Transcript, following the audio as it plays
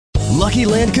Lucky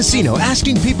Land Casino,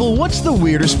 asking people, what's the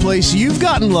weirdest place you've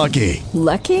gotten lucky?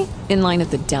 Lucky? In line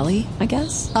at the deli, I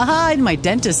guess? Aha, in my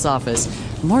dentist's office.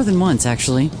 More than once,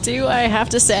 actually. Do I have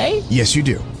to say? Yes, you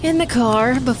do. In the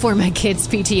car before my kids'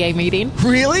 PTA meeting.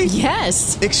 Really?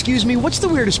 Yes. Excuse me, what's the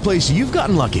weirdest place you've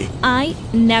gotten lucky? I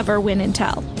never win and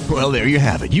tell. Well, there you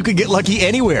have it. You can get lucky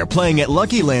anywhere, playing at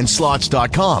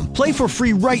LuckyLandSlots.com. Play for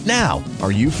free right now.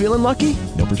 Are you feeling lucky?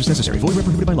 No purchase necessary. Void where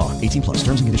prohibited by law. 18 plus.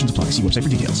 Terms and conditions apply. See website for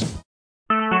details.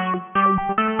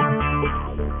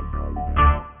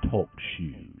 Talk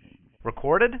shoes.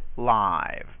 Recorded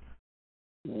live.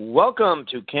 Welcome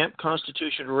to Camp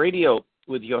Constitution Radio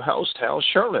with your host, Hal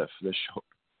Shurtleff. This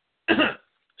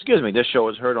show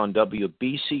is heard on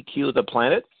WBCQ The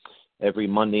Planet every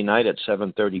Monday night at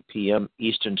 7:30 p.m.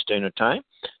 Eastern Standard Time.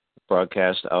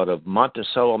 Broadcast out of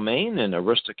Monticello, Maine in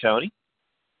Aroostook County.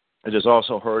 It is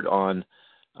also heard on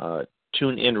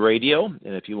TuneIn Radio,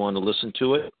 and if you want to listen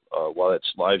to it while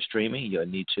it's live streaming, you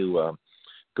need to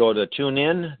go to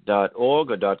tunein.org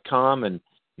or .com and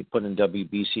you put in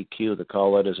WBCQ, the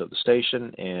call letters of the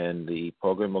station, and the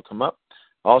program will come up.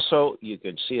 Also, you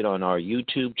can see it on our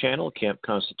YouTube channel, Camp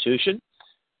Constitution.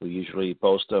 We usually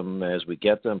post them as we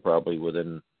get them, probably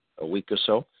within a week or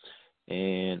so.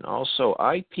 And also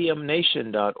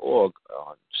IPMNation.org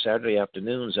on Saturday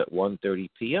afternoons at 1:30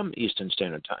 p.m. Eastern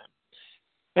Standard Time.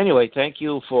 Anyway, thank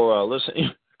you for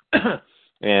listening.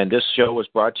 And this show was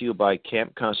brought to you by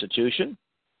Camp Constitution,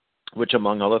 which,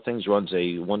 among other things, runs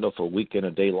a wonderful weekend,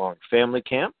 a day-long family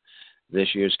camp.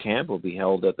 This year's camp will be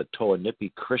held at the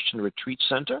Toa-Nipi Christian Retreat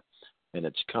Center, and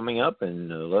it's coming up in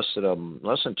less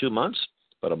than 2 months,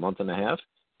 about a month and a half,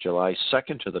 July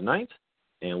 2nd to the 9th.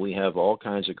 And we have all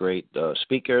kinds of great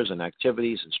speakers and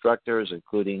activities, instructors,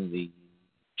 including the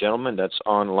gentleman that's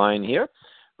online here,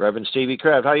 Reverend Stevie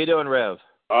Kraft. How you doing, Rev?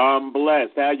 I'm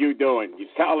blessed. How you doing? You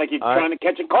sound like you're trying to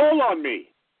catch a cold on me.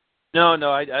 No,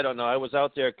 I don't know. I was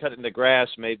out there cutting the grass.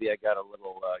 Maybe I got a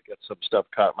little, got some stuff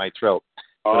caught in my throat.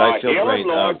 But I feel great. Him,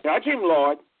 Lord. Touch him,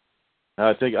 Lord.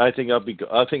 I think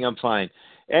I'm fine.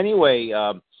 Anyway,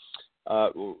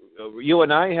 you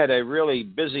and I had a really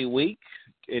busy week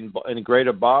in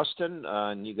Greater Boston,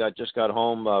 and you just got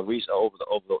home over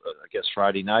I guess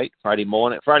Friday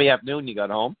afternoon. You got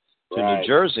home to New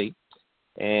Jersey.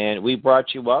 And we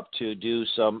brought you up to do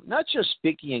some, not just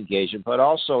speaking engagement, but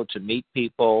also to meet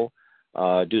people,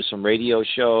 do some radio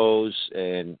shows,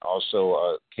 and also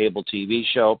a cable TV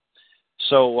show.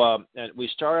 So we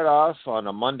started off on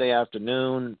a Monday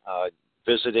afternoon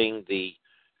visiting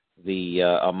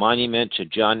a monument to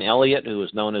John Eliot, who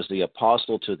is known as the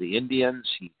Apostle to the Indians.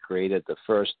 He created the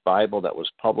first Bible that was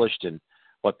published in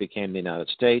what became the United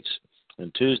States.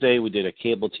 And Tuesday, we did a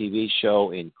cable TV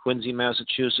show in Quincy,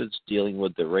 Massachusetts, dealing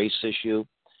with the race issue.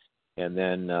 And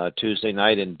then Tuesday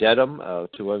night in Dedham,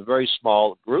 to a very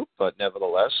small group, but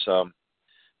nevertheless,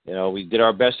 we did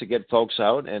our best to get folks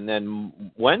out. And then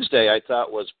Wednesday, I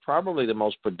thought, was probably the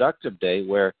most productive day,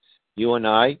 where you and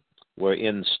I were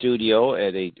in studio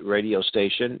at a radio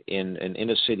station in an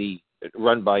inner city,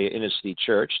 run by an inner city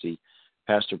church, the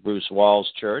Pastor Bruce Walls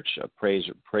Church, Praise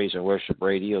and Worship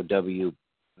Radio,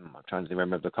 I'm trying to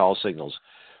remember the call signals.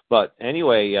 But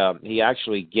anyway, he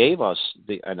actually gave us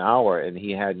an hour, and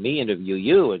he had me interview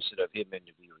you instead of him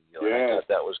interviewing you. Yeah. And I thought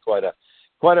that was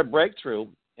quite a breakthrough.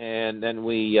 And then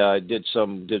we did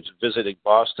visiting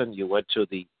Boston. You went to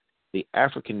the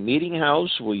African Meeting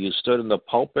House, where you stood in the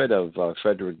pulpit of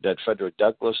Frederick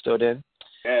Douglass stood in.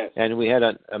 Yes. And we had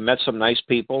met some nice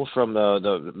people from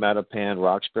the Mattapan,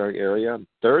 Roxbury area.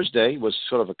 Thursday was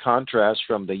sort of a contrast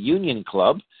from the Union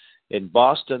Club in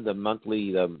Boston,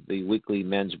 the weekly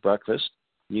men's breakfast.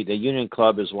 The Union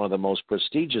Club is one of the most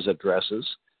prestigious addresses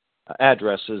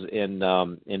in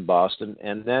Boston.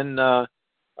 And then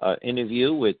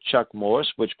interview with Chuck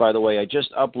Morse, which, by the way, I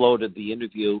just uploaded the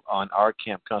interview on our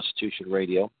Camp Constitution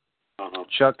Radio. Uh-huh.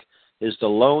 Chuck is the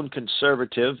lone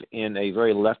conservative in a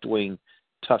very left-wing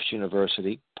Tufts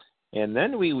University. And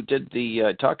then we did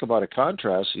the talk about a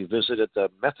contrast. We visited the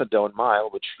Methadone Mile,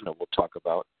 which we'll talk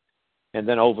about. And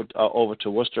then over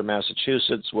to Worcester,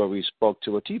 Massachusetts, where we spoke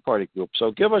to a Tea Party group.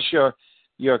 So give us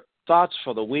your thoughts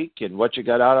for the week and what you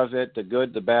got out of it, the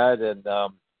good, the bad, and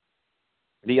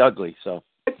the ugly. So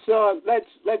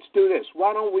let's do this.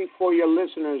 Why don't we, for your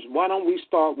listeners,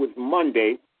 start with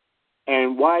Monday,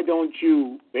 and why don't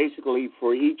you, basically,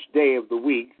 for each day of the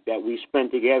week that we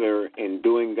spend together in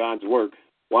doing God's work,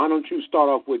 why don't you start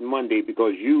off with Monday,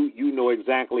 because you know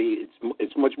exactly,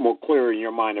 it's much more clear in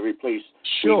your mind every place.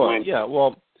 Sure. We went. Yeah.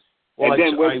 Well, and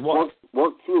then we'll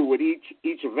work through with each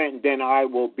event, and then I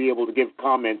will be able to give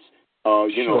comments,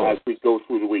 sure. as we go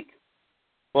through the week.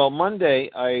 Well, Monday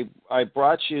I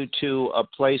brought you to a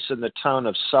place in the town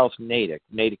of South Natick,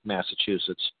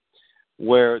 Massachusetts,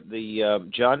 where the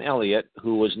John Eliot,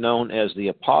 who was known as the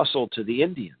Apostle to the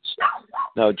Indians.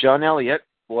 Now, John Eliot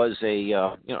was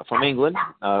from England.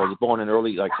 He was born in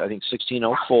early, I think,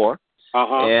 1604.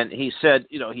 And he said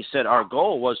our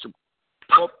goal was to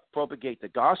propagate the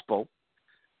gospel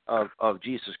of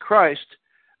Jesus Christ,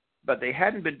 but they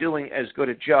hadn't been doing as good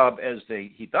a job as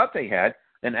he thought they had.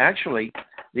 And actually,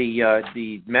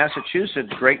 the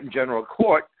Massachusetts Great and General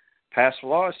Court passed a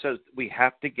law that says we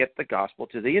have to get the gospel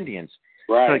to the Indians.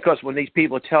 Right. Because when these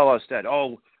people tell us that,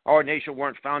 our nation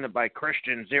weren't founded by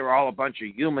Christians, they were all a bunch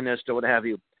of humanists or what have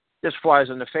you, this flies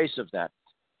in the face of that.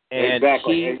 And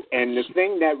exactly. And the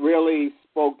thing that really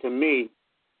spoke to me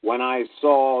when I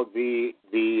saw the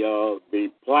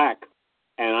plaque,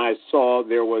 and I saw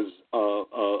there was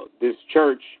this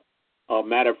church,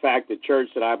 matter of fact, the church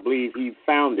that I believe he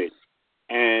founded,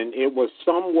 and it was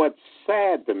somewhat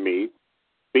sad to me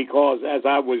because as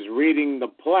I was reading the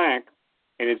plaque,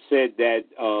 and it said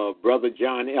that Brother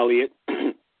John Eliot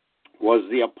was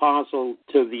the apostle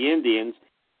to the Indians,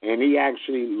 and he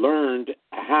actually learned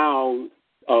how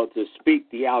to speak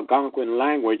the Algonquin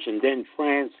language and then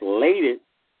translated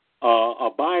a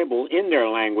Bible in their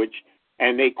language,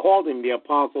 and they called him the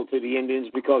apostle to the Indians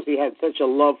because he had such a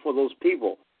love for those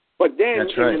people. But then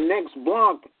in the next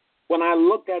block, when I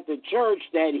looked at the church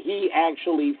that he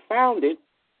actually founded,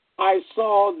 I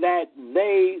saw that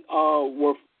they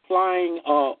were flying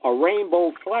a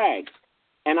rainbow flag.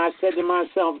 And I said to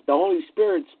myself, the Holy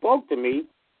Spirit spoke to me,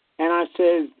 and I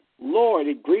said, Lord,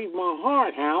 it grieved my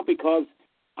heart, Hal, because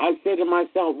I said to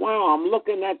myself, wow, I'm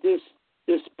looking at this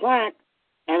plaque,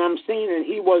 and I'm seeing that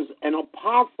he was an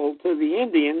apostle to the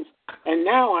Indians, and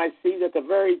now I see that the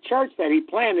very church that he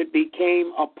planted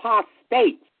became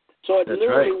apostate. So it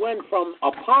literally went from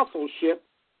apostleship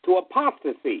to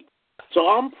apostasy. So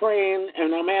I'm praying,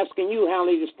 and I'm asking you,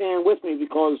 Hallie, to stand with me,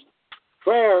 because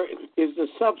prayer is the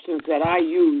substance that I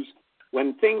use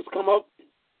when things come up,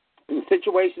 when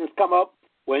situations come up,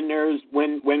 when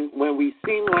we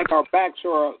seem like our backs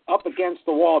are up against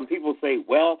the wall, and people say,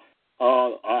 well,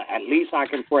 at least I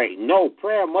can pray. No,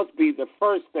 prayer must be the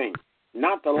first thing,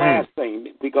 not the last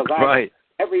thing, because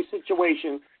every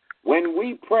situation, when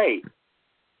we pray,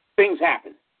 things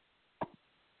happen.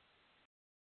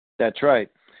 That's right.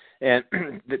 And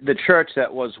the church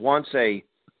that was once I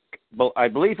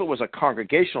believe it was a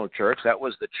congregational church, that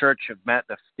was the church of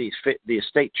the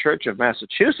Estate Church of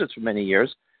Massachusetts for many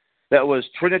years, that was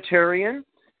Trinitarian.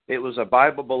 It was a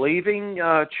Bible-believing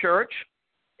church.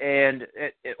 And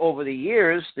over the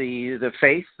years, the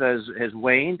faith has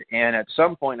waned, and at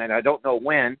some point, and I don't know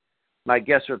when, my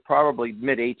guess was probably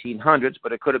mid-1800s,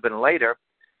 but it could have been later,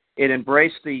 it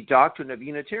embraced the doctrine of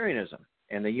Unitarianism.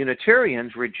 And the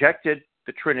Unitarians rejected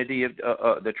the Trinity of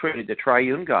the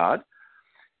Triune God.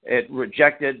 It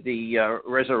rejected the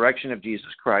resurrection of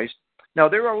Jesus Christ. Now,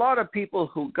 there were a lot of people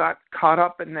who got caught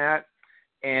up in that,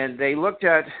 and they looked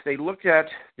at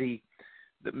the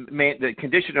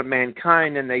condition of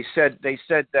mankind, and they said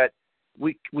that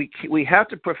we have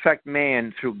to perfect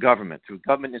man through government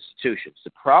institutions.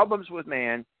 The problems with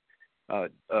man,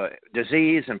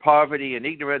 disease and poverty and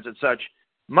ignorance and such,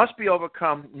 must be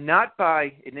overcome not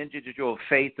by an individual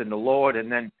faith in the Lord, and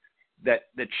then that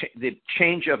the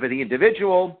change of the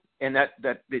individual, and that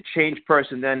the changed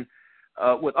person then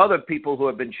with other people who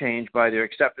have been changed by their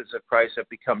acceptance of Christ have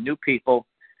become new people.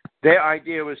 Their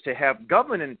idea was to have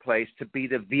government in place to be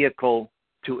the vehicle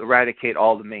to eradicate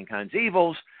all the mankind's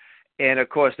evils, and of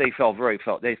course they fell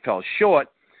short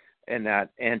in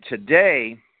that. And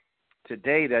today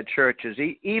that church is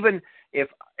even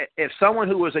if someone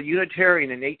who was a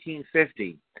Unitarian in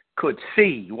 1850 could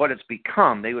see what it's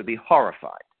become, they would be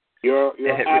horrified. You're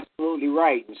absolutely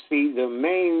right. And see, the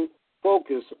main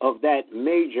focus of that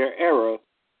major era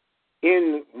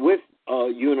with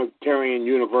Unitarian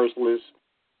Universalists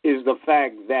is the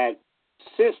fact that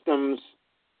systems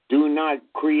do not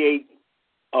create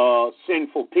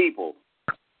sinful people.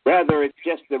 Rather, it's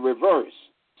just the reverse.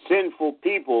 Sinful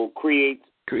people create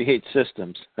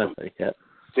systems. Yeah.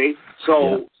 See?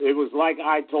 So It was like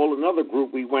I told another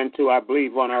group we went to, I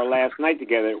believe, on our last night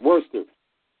together at Worcester.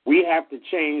 We have to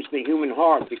change the human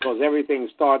heart because everything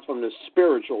starts from the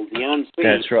spiritual, the unseen.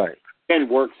 That's right. And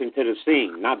works into the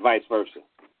seen, not vice versa.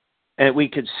 And we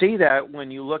could see that when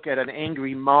you look at an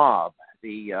angry mob,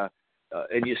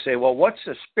 and you say, well, what's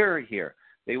the spirit here?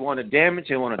 They want to damage,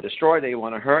 they want to destroy, they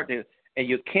want to hurt, and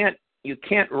you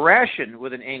can't ration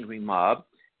with an angry mob.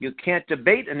 You can't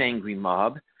debate an angry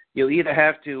mob. You either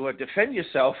have to defend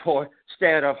yourself or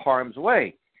stay out of harm's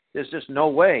way. There's just no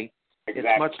way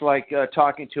Exactly. It's much like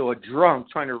talking to a drunk,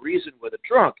 trying to reason with a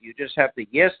drunk. You just have to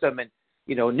yes them and,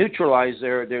 neutralize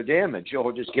their damage,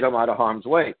 or just get them out of harm's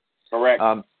way. Correct.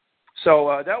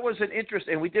 So that was an interest,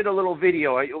 and we did a little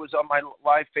video. It was on my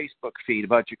live Facebook feed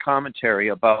about your commentary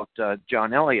about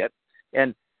John Eliot.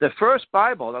 And the first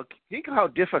Bible, think of how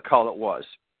difficult it was.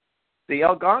 The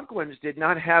Algonquins did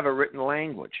not have a written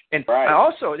language. And right.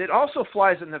 it also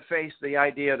flies in the face the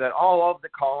idea that all of the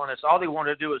colonists, all they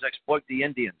wanted to do is exploit the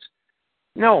Indians.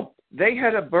 No, they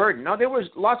had a burden. Now, there was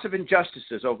lots of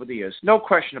injustices over the years, no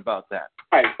question about that.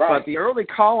 Right. But the early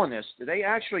colonists, they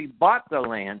actually bought the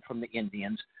land from the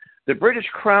Indians. The British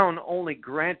Crown only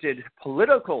granted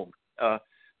political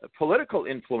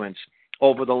influence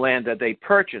over the land that they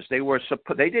purchased. They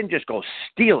didn't just go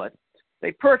steal it.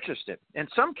 They purchased it. In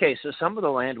some cases, some of the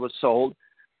land was sold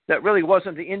that really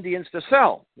wasn't the Indians to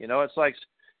sell. It's like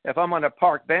if I'm on a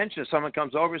park bench and someone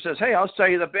comes over and says, hey, I'll sell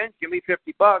you the bench, give me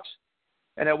 $50.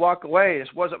 And I walk away, this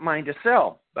wasn't mine to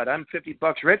sell, but I'm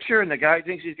 $50 richer, and the guy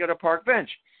thinks he's got a park bench.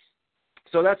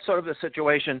 So that's sort of the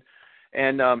situation.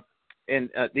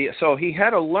 So he had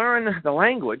to learn the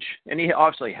language, and he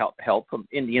obviously help from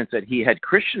Indians that he had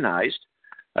Christianized.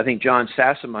 I think John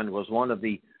Sassamon was one of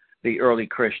the early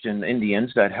Christian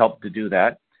Indians that helped to do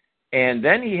that. And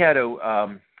then he had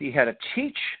to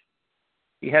teach.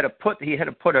 He had to put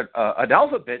an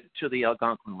alphabet to the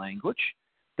Algonquin language.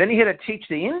 Then he had to teach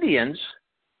the Indians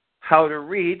how to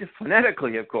read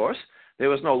phonetically. Of course, there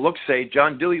was no look-say.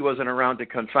 John Dewey wasn't around to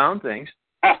confound things.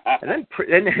 And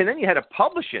then you had to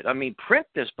publish it. Print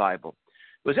this Bible.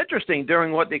 It was interesting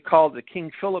during what they called the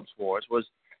King Philip's Wars.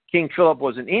 King Philip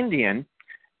was an Indian,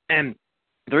 and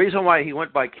the reason why he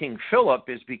went by King Philip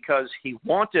is because he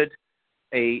wanted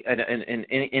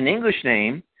an English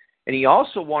name, and he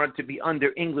also wanted to be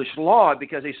under English law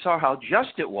because he saw how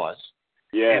just it was.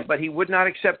 Yeah. But he would not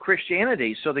accept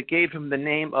Christianity, so they gave him the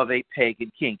name of a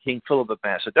pagan king, King Philip of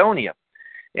Macedonia.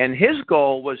 And his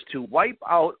goal was to wipe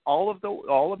out all of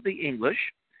the English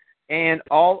and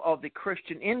all of the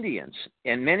Christian Indians.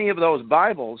 And many of those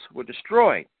Bibles were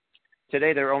destroyed.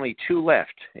 Today there are only 2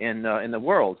 left in the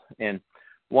world, and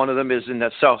one of them is in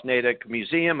the South Natick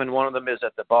Museum, and one of them is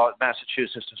at the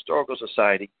Massachusetts Historical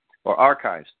Society or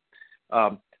Archives.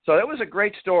 So that was a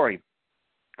great story.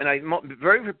 And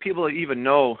very few people even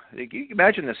know. You can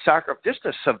imagine the sacrifice just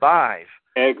to survive.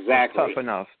 Exactly. Was tough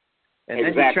enough. And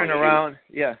exactly. Then you turn around.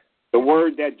 Yeah. The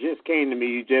word that just came to me,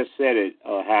 you just said it,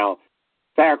 how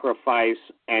sacrifice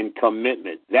and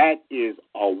commitment. That is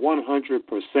a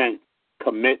 100%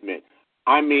 commitment.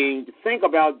 Think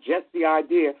about just the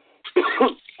idea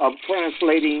of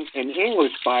translating an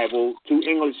English Bible to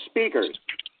English speakers,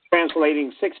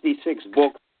 translating 66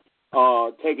 books,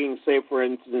 taking, say, for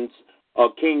instance, a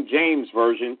King James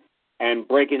Version and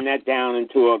breaking that down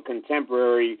into a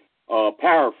contemporary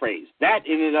paraphrase. That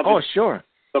in and of itself sure.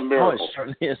 is a miracle. Oh, it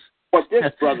certainly is. What this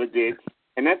brother did,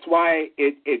 and that's why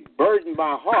it burdened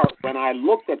my heart when I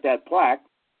looked at that plaque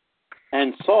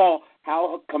and saw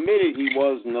how committed he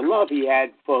was and the love he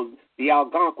had for the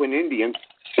Algonquin Indians,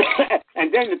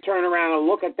 and then to turn around and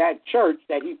look at that church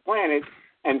that he planted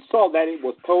and saw that it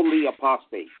was totally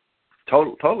apostate.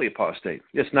 Totally apostate.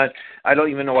 It's not. I don't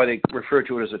even know why they refer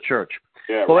to it as a church.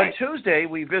 Yeah, well, right. On Tuesday,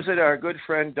 we visit our good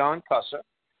friend Don Cusser,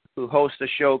 who hosts a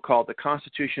show called The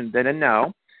Constitution Then and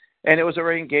Now. And it was a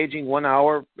very engaging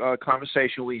 1-hour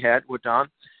conversation we had with Don.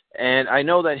 And I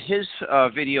know that his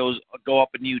videos go up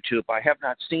on YouTube. I have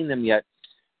not seen them yet.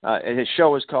 His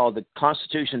show is called The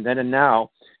Constitution Then and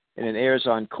Now, and it airs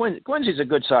on Quincy's a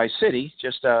good-sized city,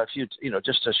 just a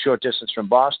short distance from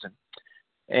Boston.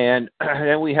 And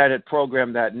then we had it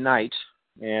programmed that night.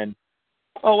 And,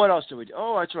 what else did we do?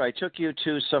 Oh, that's right. I took you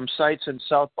to some sites in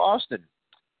South Boston.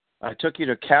 I took you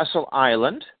to Castle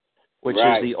Island, which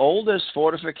is the oldest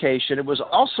fortification. It was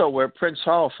also where Prince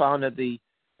Hall founded the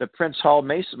Prince Hall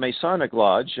Masonic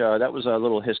Lodge. That was a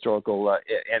little historical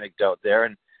anecdote there.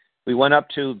 And we went up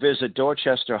to visit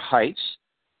Dorchester Heights,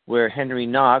 where Henry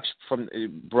Knox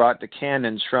brought the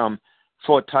cannons from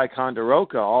Fort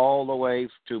Ticonderoga all the way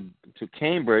to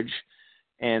Cambridge.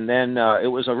 And then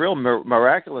it was a real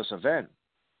miraculous event.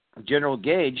 General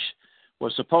Gage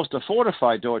was supposed to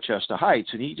fortify Dorchester Heights,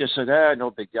 and he just said,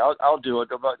 no big deal, I'll do it.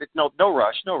 No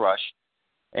rush.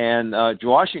 And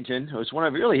Washington, it was one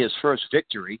of really his first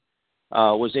victory,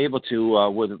 was able to,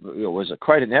 was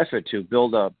quite an effort to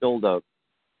build a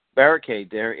barricade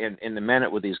there and to man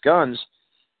it with these guns.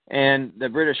 And the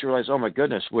British realized, oh my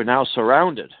goodness, we're now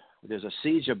surrounded. There's a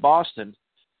siege of Boston,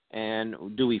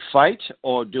 and do we fight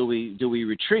or do we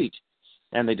retreat?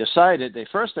 And they decided. They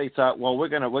thought, well, we're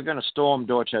gonna storm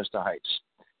Dorchester Heights,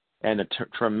 and a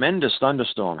tremendous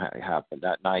thunderstorm happened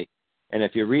that night, And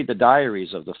if you read the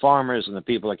diaries of the farmers and the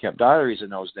people that kept diaries in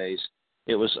those days,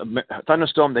 it was a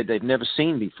thunderstorm that they'd never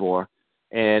seen before.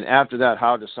 And after that,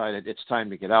 Howe decided it's time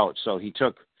to get out. So he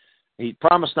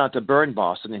promised not to burn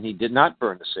Boston, and he did not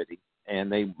burn the city.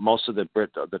 And most of the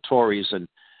Tories and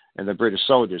the British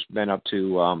soldiers went up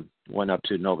to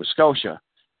Nova Scotia.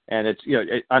 And it's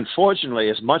unfortunately,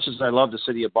 as much as I love the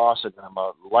city of Boston, I'm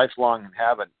a lifelong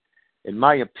inhabitant. In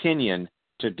my opinion,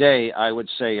 today I would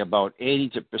say about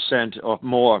 80% or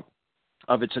more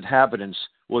of its inhabitants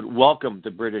would welcome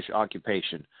the British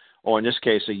occupation, or in this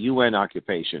case, a UN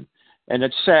occupation. And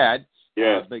it's sad.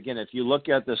 Yeah. But again, if you look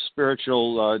at the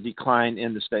spiritual decline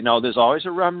in the state, there's always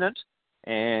a remnant,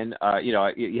 and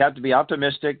you have to be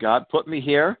optimistic. God put me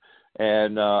here,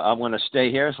 and I'm going to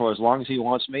stay here for as long as He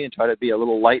wants me, and try to be a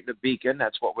little light in the beacon.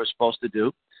 That's what we're supposed to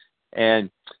do. And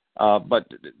but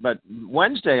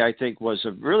Wednesday, I think, was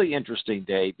a really interesting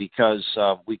day because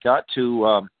we got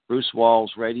to Bruce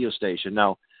Wall's radio station.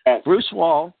 Now, Bruce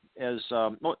Wall is.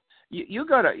 You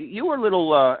were a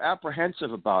little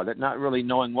apprehensive about it, not really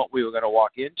knowing what we were going to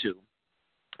walk into.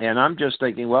 And I'm just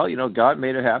thinking, well, God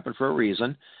made it happen for a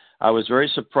reason. I was very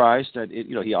surprised that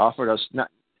He offered us.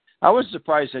 I was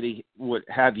surprised that He would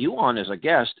have you on as a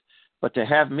guest, but to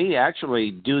have me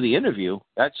actually do the interview,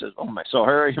 that's so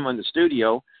here I am in the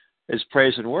studio, is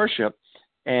praise and worship.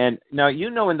 And now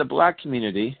in the black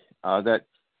community that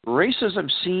racism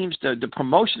the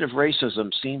promotion of racism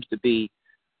seems to be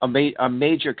a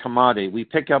major commodity. We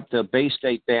pick up the Bay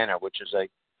State Banner, which is a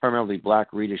primarily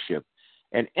black readership,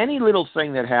 and any little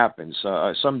thing that happens,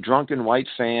 some drunken white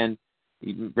fan,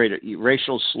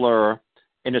 racial slur,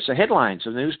 and it's a headlines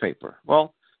in the newspaper.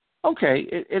 Well, okay,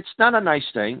 it's not a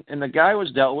nice thing, and the guy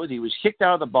was dealt with. He was kicked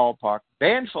out of the ballpark,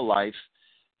 banned for life,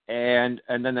 and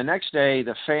then the next day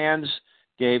the fans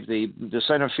gave the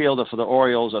center fielder for the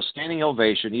Orioles a standing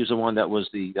ovation. He was the one that was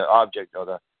the object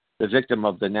or the victim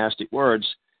of the nasty words.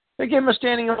 They gave him a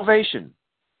standing ovation.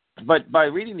 But by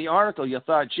reading the article, you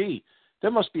thought, gee, there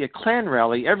must be a Klan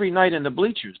rally every night in the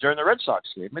bleachers during the Red Sox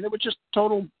game. And it was just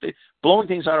blowing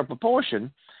things out of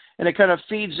proportion, and it kind of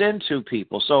feeds into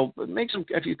people. So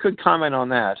if you could comment on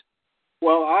that.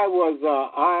 Well, I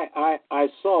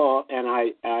saw,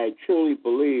 and I truly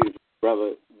believe,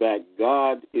 brother, that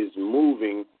God is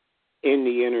moving in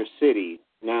the inner city.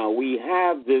 Now, we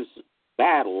have this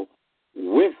battle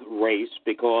with race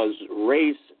because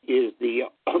race is the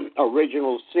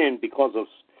original sin because of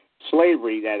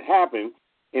slavery that happened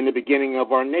in the beginning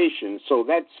of our nation. So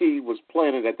that seed was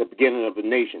planted at the beginning of the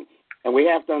nation. And we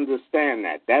have to understand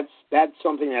that. That's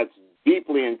something that's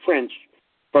deeply entrenched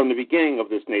from the beginning of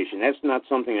this nation. That's not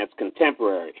something that's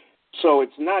contemporary. So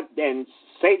it's not, and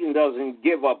Satan doesn't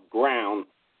give up ground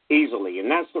easily. And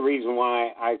that's the reason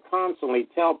why I constantly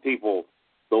tell people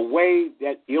the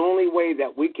only way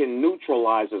that we can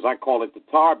neutralize, as I call it, the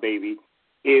tar baby,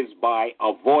 is by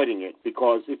avoiding it,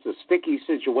 because it's a sticky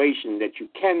situation that you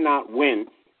cannot win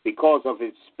because of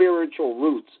its spiritual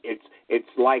roots. It's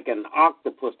like an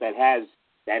octopus that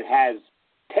has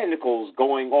tentacles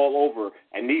going all over,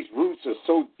 and these roots are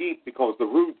so deep because the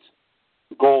roots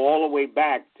go all the way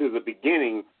back to the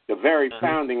beginning, the very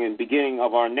founding and beginning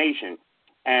of our nation.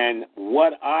 And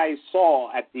what I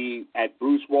saw at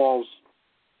Bruce Wall's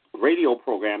radio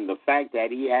program, the fact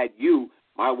that he had you,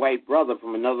 my white brother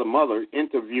from another mother,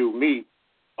 interview me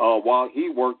while he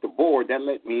worked the board, that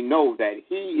let me know that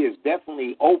he is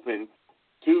definitely open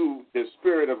to the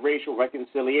spirit of racial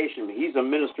reconciliation. He's a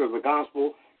minister of the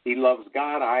gospel. He loves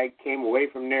God. I came away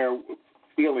from there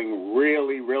feeling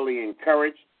really, really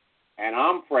encouraged, and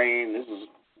I'm praying. This is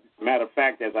a matter of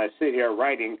fact, as I sit here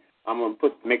writing, I'm going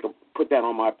to put that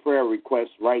on my prayer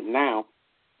request right now,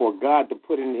 for God to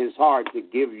put in His heart to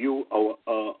give you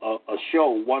a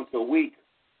show once a week,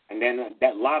 and then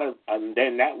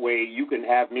that way you can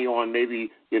have me on.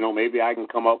 Maybe I can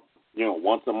come up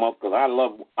once a month, because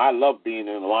I love being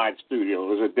in a live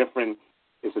studio. It's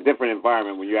a different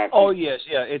environment when you actually. Oh yes,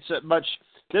 yeah.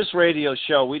 This radio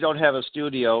show, we don't have a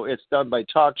studio. It's done by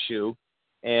TalkShoe,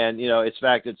 and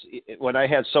when I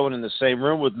had someone in the same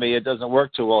room with me, it doesn't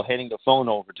work too well handing the phone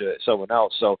over to someone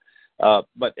else. So.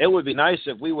 But it would be nice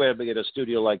if we were able to get a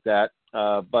studio like that.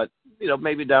 But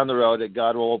maybe down the road,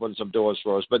 God will open some doors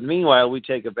for us. But meanwhile, we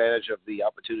take advantage of the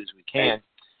opportunities we can.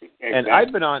 Exactly. And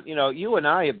I've been on, you and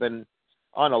I have been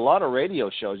on a lot of radio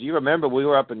shows. You remember we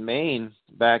were up in Maine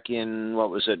back in,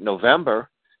 November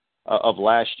of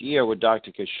last year with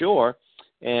Dr. Kishore,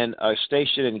 and a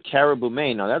station in Caribou,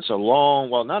 Maine. Now, that's a long,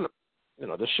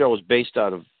 the show is based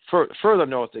out of further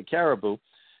north than Caribou.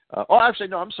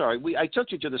 I'm sorry. I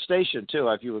took you to the station, too,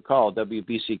 if you recall,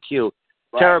 WBCQ.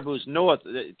 Right. Caribou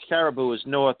is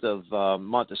north of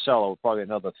Monticello, probably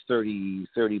another 30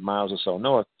 miles or so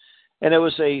north. And it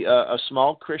was a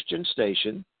small Christian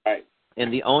station. Right.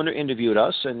 And the owner interviewed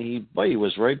us, and he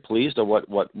was very pleased of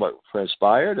what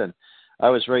transpired, and I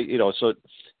was very,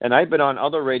 and I've been on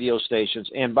other radio stations,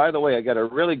 and by the way, I got a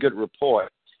really good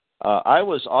report. I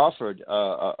was offered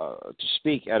to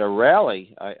speak at a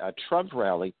rally, a Trump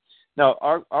rally. Now,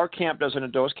 our camp doesn't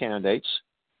endorse candidates.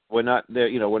 We're not there,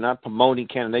 we're not promoting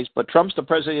candidates, but Trump's the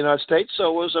president of the United States, so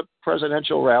it was a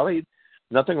presidential rally.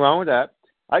 Nothing wrong with that.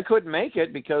 I couldn't make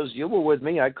it because you were with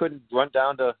me. I couldn't run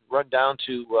down to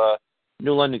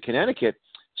New London, Connecticut.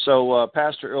 So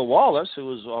Pastor Earl Wallace, who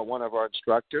was one of our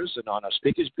instructors and on our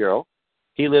Speakers Bureau,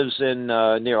 he lives in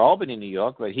near Albany, New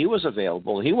York, but he was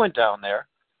available. He went down there,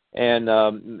 and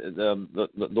the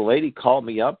lady called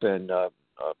me up, and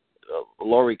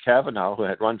Lori Kavanaugh, who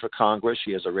had run for Congress,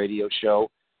 she has a radio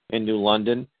show in New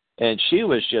London, and she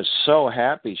was just so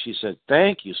happy. She said,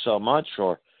 "Thank you so much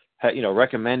for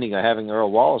recommending having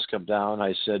Earl Wallace come down."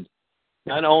 I said,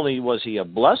 not only was he a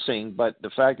blessing, but the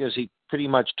fact is he pretty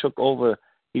much took over.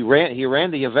 He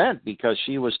ran the event because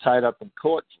she was tied up in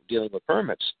court dealing with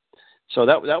permits. So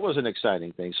that was an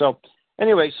exciting thing. So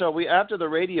anyway, we after the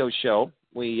radio show,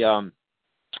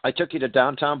 I took you to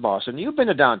downtown Boston. You've been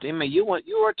to downtown. I mean, you went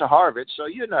to Harvard, so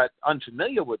you're not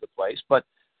unfamiliar with the place. But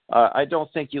I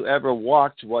don't think you ever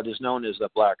walked what is known as the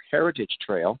Black Heritage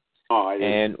Trail. Oh, I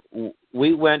didn't. And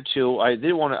we went to.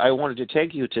 I wanted to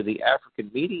take you to the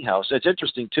African Meeting House. It's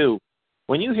interesting too.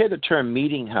 When you hear the term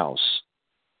meeting house,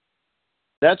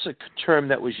 that's a term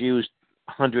that was used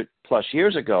 100+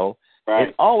 years ago. Right.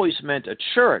 It always meant a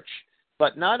church.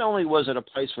 But not only was it a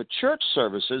place for church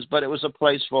services, but it was a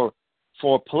place for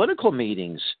political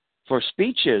meetings, for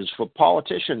speeches, for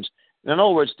politicians. In other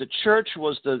words, the church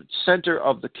was the center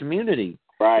of the community.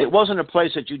 Right. It wasn't a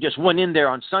place that you just went in there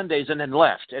on Sundays and then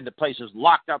left, and the place was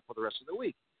locked up for the rest of the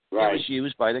week. Right. It was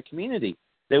used by the community.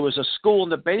 There was a school in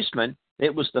the basement.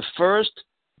 It was the first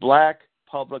black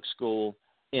public school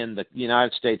in the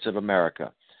United States of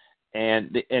America.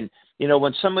 And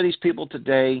when some of these people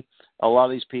today, a lot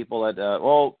of these people that,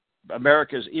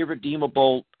 America's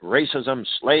irredeemable racism,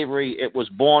 slavery, it was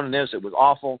born in this, it was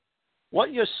awful.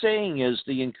 What you're saying is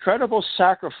the incredible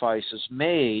sacrifices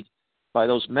made by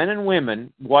those men and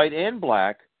women, white and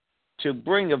black, to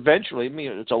bring eventually,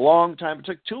 it's a long time, it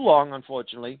took too long,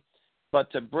 unfortunately,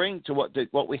 but to bring to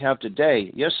what we have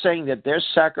today. You're saying that their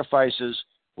sacrifices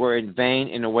were in vain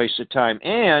and a waste of time,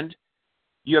 and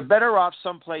you're better off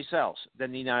someplace else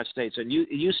than the United States. And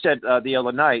you said the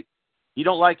other night, you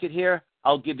don't like it here?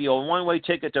 I'll give you a one-way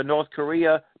ticket to North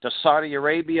Korea, to Saudi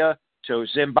Arabia, to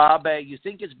Zimbabwe. You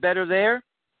think it's better there?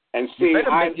 And see,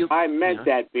 I meant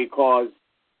that because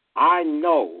I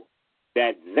know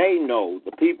that they know,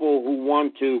 the people who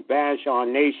want to bash our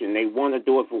nation, they want to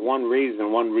do it for one reason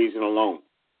alone.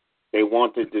 They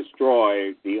want to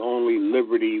destroy the only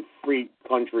liberty-free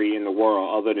country in the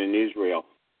world other than Israel.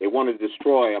 They want to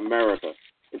destroy America.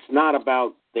 It's not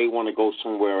about they want to go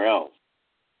somewhere else.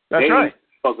 That's right.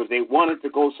 Because if they wanted to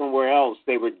go somewhere else,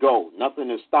 they would go. Nothing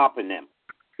is stopping them.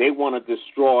 They want to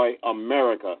destroy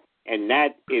America, and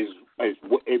that is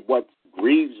what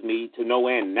grieves me to no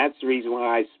end. That's the reason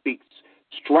why I speak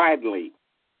stridently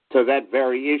to that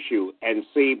very issue and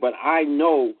see. But I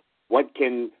know what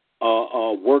can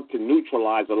work to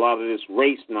neutralize a lot of this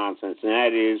race nonsense, and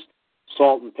that is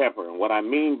salt and pepper. And what I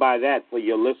mean by that for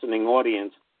your listening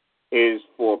audience is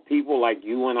for people like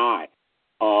you and I,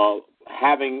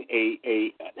 having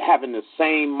the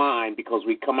same mind, because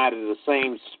we come out of the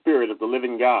same spirit of the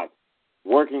living God,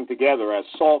 working together as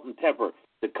salt and pepper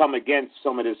to come against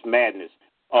some of this madness.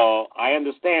 I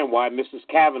understand why Mrs.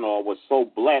 Kavanaugh was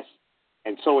so blessed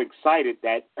and so excited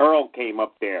that Earl came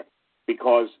up there,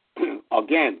 because,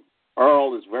 again,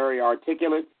 Earl is very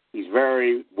articulate. He's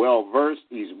very well-versed.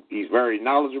 He's very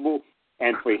knowledgeable.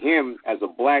 And for him, as a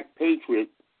black patriot,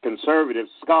 conservative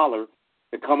scholar,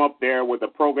 to come up there with the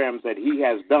programs that he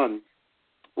has done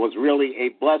was really a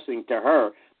blessing to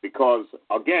her because,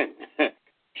 again,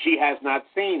 she has not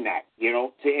seen that,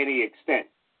 to any extent.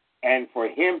 And for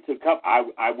him to come,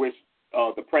 I wish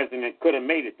the president could have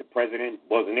made it. The president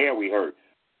wasn't there, we heard.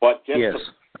 But just yes.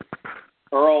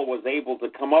 Earl was able to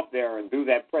come up there and do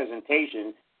that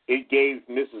presentation. It gave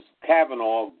Mrs.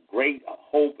 Kavanaugh great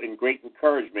hope and great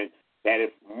encouragement that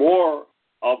if more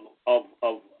of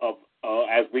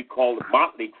as we call it,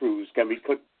 motley crews can be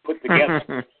put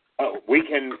together, we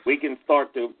can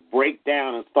start to break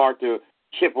down and start to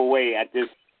chip away at this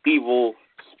evil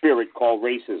spirit called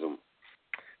racism.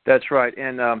 That's right.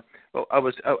 And I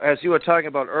was, as you were talking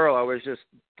about Earl, I was just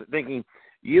thinking,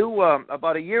 You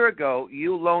about a year ago,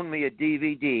 you loaned me a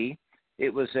DVD.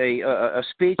 It was a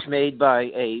speech made by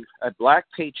a black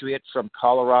patriot from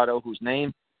Colorado whose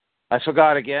name I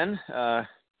forgot again.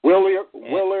 Willard.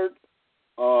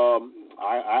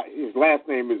 His last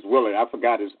name is Willard. I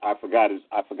forgot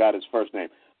his first name.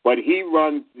 But he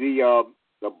runs the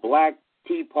Black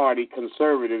Tea Party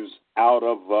conservatives out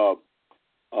of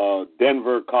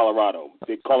Denver, Colorado.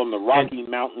 They call them the Rocky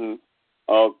Mountain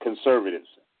conservatives.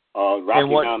 Rocky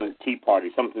Mountain Tea Party,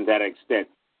 something to that extent.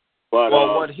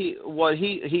 But he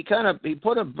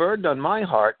put a burden on my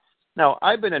heart. Now,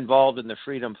 I've been involved in the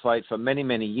freedom fight for many,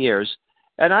 many years,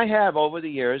 and I have over the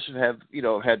years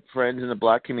had friends in the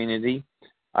black community.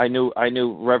 I knew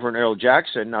Reverend Earl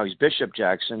Jackson. Now he's Bishop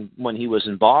Jackson. When he was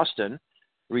in Boston,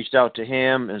 reached out to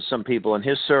him and some people in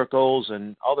his circles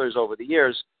and others over the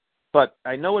years. But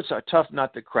I know it's a tough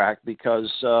nut to crack because.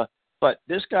 But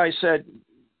this guy said,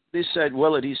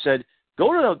 Willard. He said,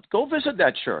 go visit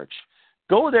that church.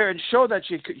 Go there and show that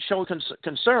you show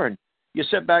concern. You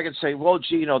sit back and say, well,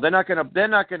 gee, they're not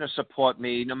gonna support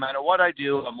me no matter what I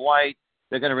do. I'm white.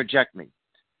 They're gonna reject me.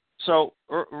 So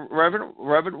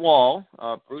Reverend Wall,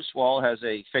 Bruce Wall, has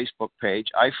a Facebook page.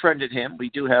 I friended him. We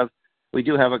do have a.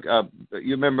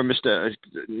 You remember Mr.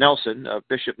 Nelson,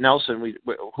 Bishop Nelson,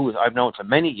 who I've known for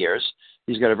many years.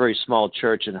 He's got a very small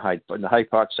church in the Hyde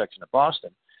Park section of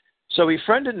Boston. So he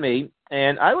friended me,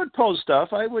 and I would post stuff.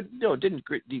 I would,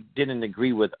 didn't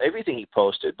agree with everything he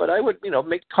posted, but I would,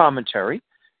 make commentary,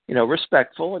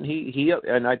 respectful. And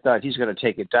and I thought he's going to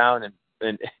take it down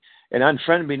and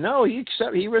unfriend me. No, he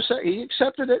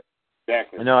accepted it.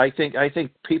 Exactly. I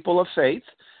think people of faith,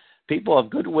 people of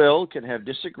goodwill, can have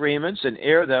disagreements and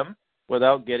air them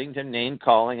without getting to name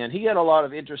calling. And he had a lot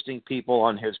of interesting people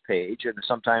on his page, and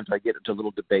sometimes I get into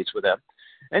little debates with them.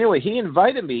 Anyway, he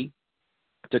invited me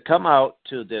to come out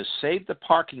to this Save the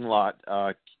Parking Lot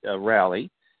rally.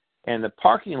 And the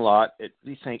parking lot,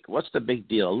 we think, what's the big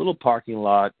deal? A little parking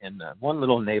lot in one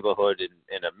little neighborhood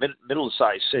in a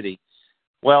middle-sized city.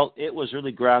 Well, it was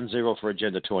really ground zero for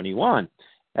Agenda 21.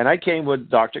 And I came with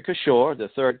Dr. Kishore, the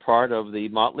third part of the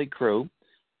Motley Crew,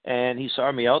 and he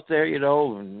saw me out there,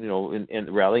 in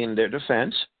rallying their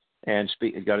defense and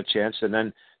got a chance. And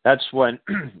then that's when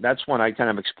I kind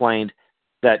of explained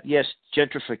that, yes,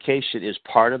 gentrification is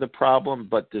part of the problem,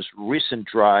 but this recent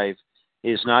drive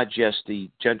is not just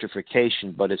the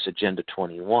gentrification, but it's Agenda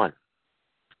 21.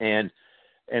 And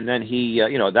then he,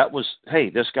 that was,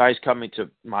 hey, this guy's coming to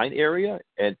my area,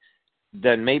 and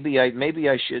then maybe I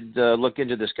should look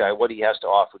into this guy, what he has to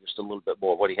offer, just a little bit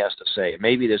more, what he has to say.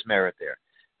 Maybe there's merit there.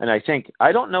 And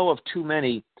I don't know of too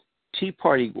many Tea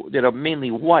Party that are mainly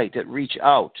white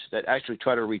that actually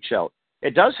try to reach out.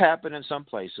 It does happen in some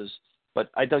places, but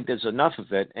I think there's enough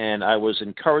of it, and I was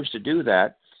encouraged to do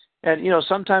that. And,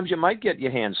 sometimes you might get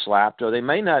your hand slapped, or they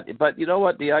may not. But you know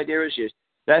what? The idea is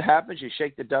that happens, you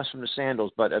shake the dust from the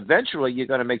sandals, but eventually you're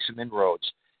going to make some inroads.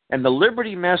 And the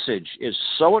liberty message is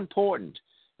so important.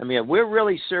 I mean, we're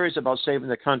really serious about saving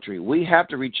the country. We have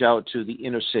to reach out to the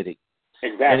inner city.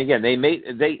 Exactly. And again,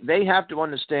 they have to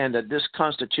understand that this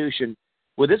Constitution,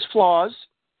 with its flaws,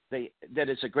 that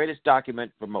it's the greatest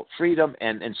document to promote freedom,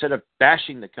 and instead of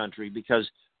bashing the country, because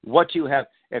what you have,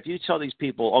 if you tell these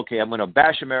people, okay, I'm going to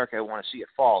bash America, I want to see it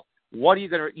fall,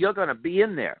 you're going to be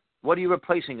in there. What are you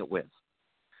replacing it with?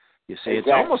 You see, It's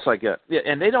almost like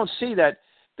and they don't see that.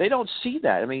 They don't see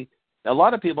that. I mean, a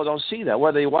lot of people don't see that,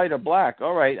 whether they're white or black.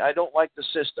 All right, I don't like the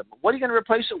system. What are you going to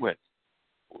replace it with?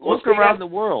 Look around the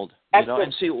world,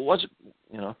 and see what's,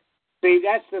 See,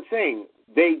 that's the thing.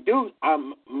 They do.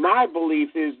 My belief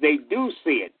is they do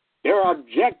see it. Their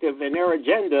objective and their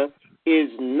agenda is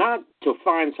not to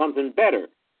find something better,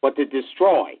 but to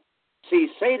destroy. See,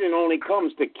 Satan only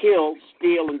comes to kill,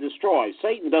 steal, and destroy.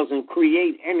 Satan doesn't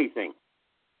create anything.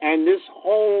 And this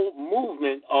whole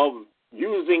movement of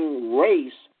using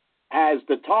race as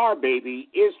the tar baby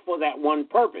is for that one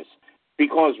purpose.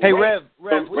 Because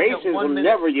racism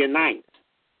never unites.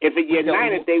 If it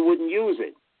united, they wouldn't use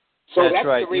it. So that's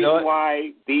right. The reason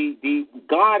why the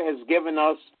God has given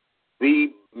us the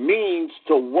means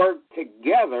to work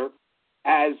together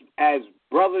as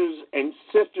brothers and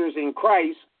sisters in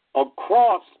Christ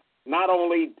across not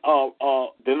only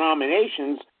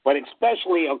denominations, but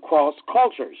especially across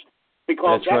cultures.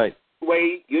 Because that's the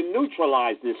way you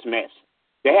neutralize this mess.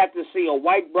 They have to see a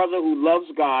white brother who loves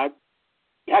God.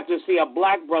 You have to see a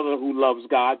black brother who loves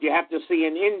God. You have to see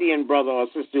an Indian brother or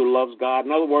sister who loves God.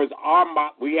 In other words,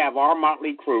 we have our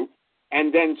motley crew,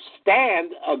 and then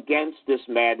stand against this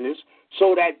madness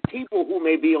so that people who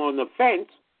may be on the fence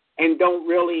and don't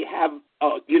really have,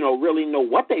 really know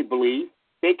what they believe,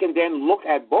 they can then look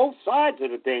at both sides of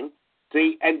the thing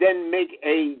See, and then make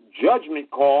a judgment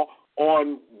call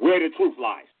on where the truth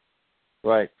lies.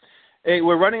 Right. Hey,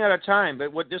 we're running out of time,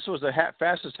 but this was the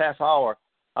fastest half hour.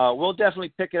 We'll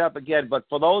definitely pick it up again. But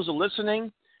for those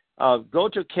listening, go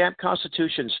to Camp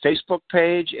Constitution's Facebook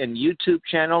page and YouTube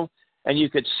channel, and you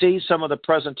could see some of the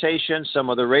presentations, some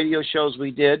of the radio shows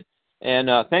we did. And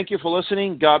thank you for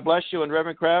listening. God bless you. And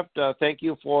Reverend Kraft, thank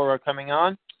you for coming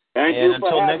on. Thank you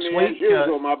for having me, as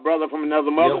usual, my brother from another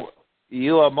mother.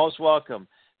 You are most welcome.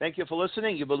 Thank you for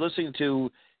listening. You've been listening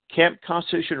to Camp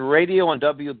Constitution Radio on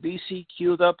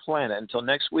WBCQ The Planet. Until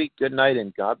next week, good night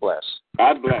and God bless.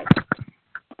 God bless.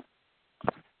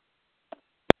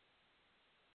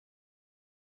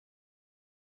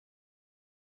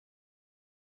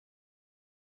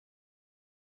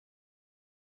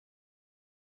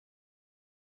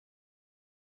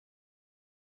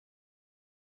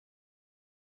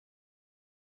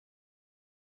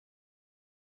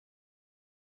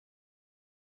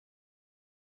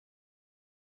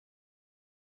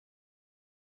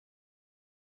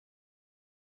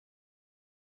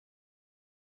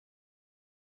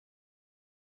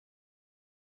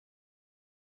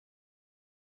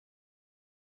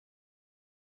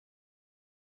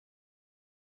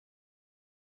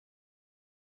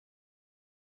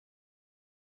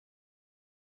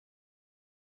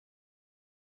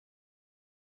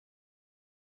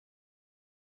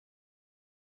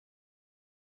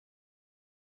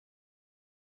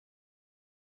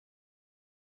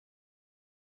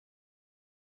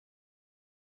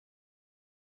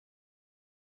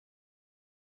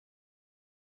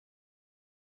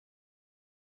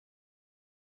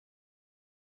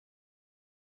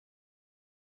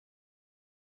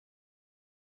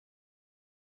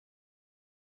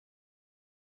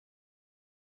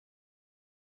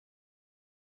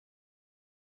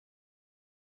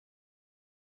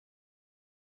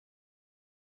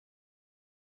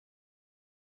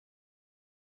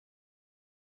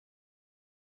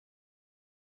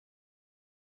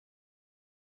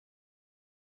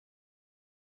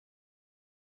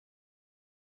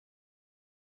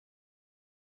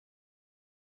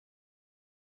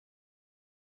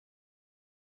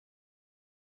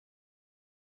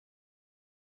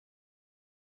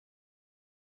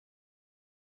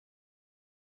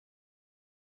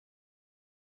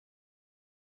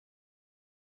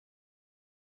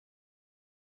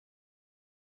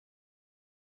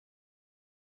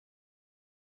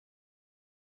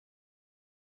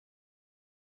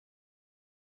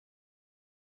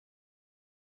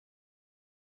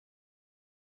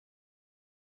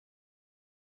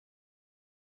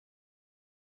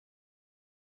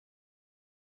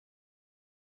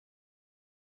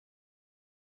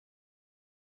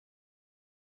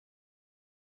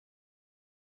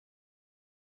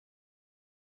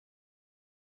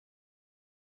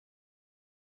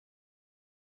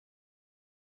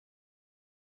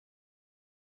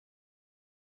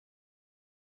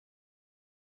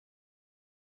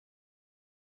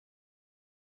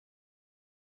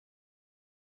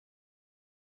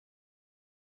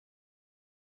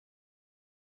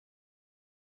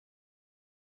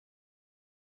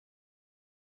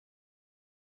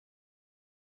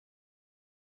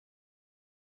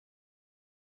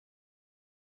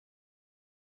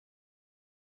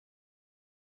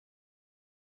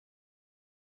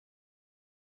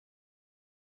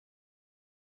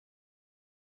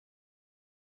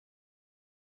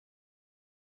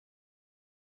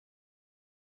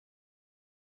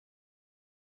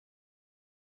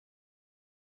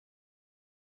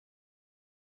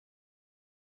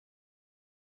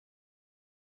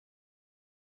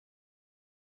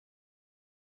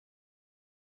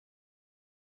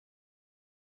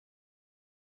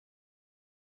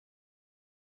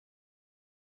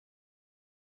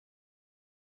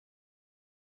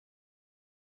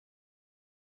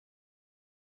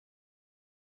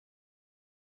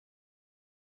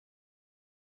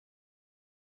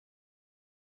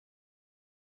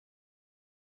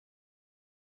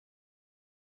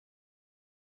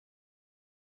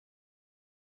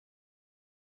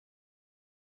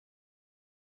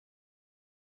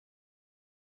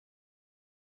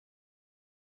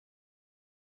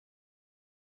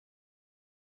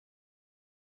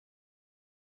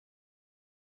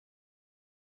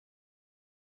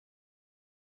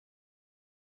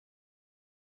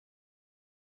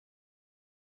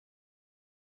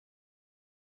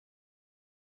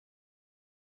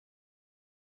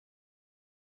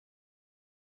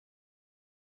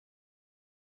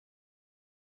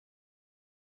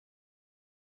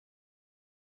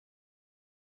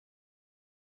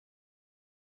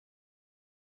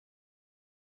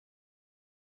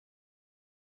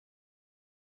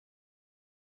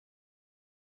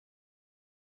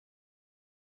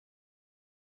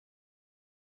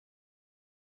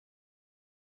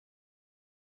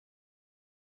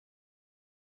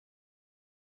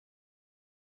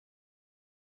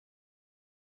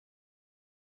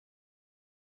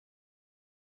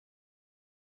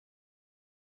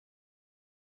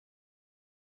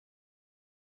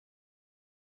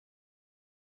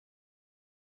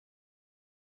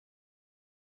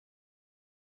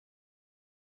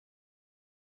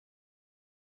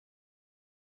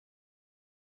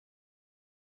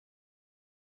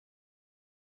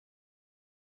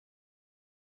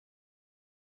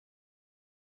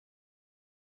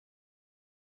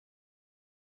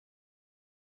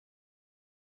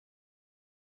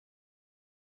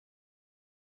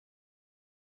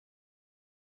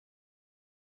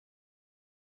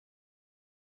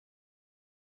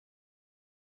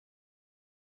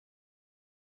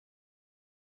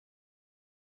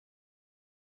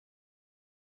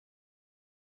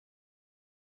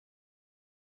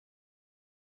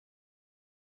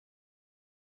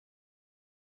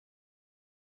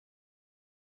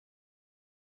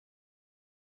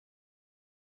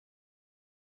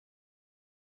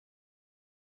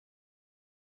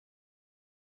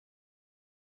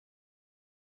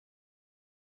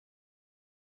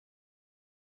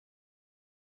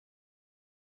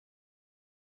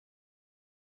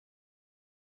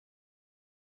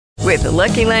 With the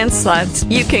Lucky Land Slots,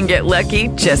 you can get lucky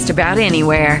just about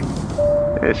anywhere.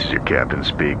 This is your captain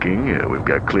speaking. We've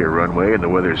got clear runway and the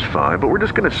weather's fine, but we're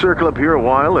just going to circle up here a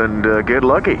while and get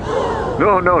lucky.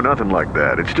 No, nothing like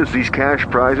that. It's just these cash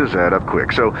prizes add up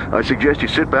quick. So I suggest you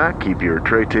sit back, keep your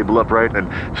tray table upright, and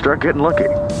start getting lucky.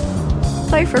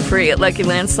 Play for free at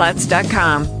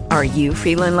LuckyLandSlots.com. Are you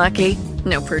feeling lucky?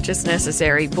 No purchase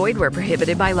necessary. Void where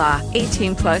prohibited by law.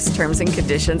 18+ terms and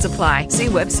conditions apply. See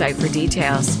website for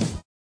details.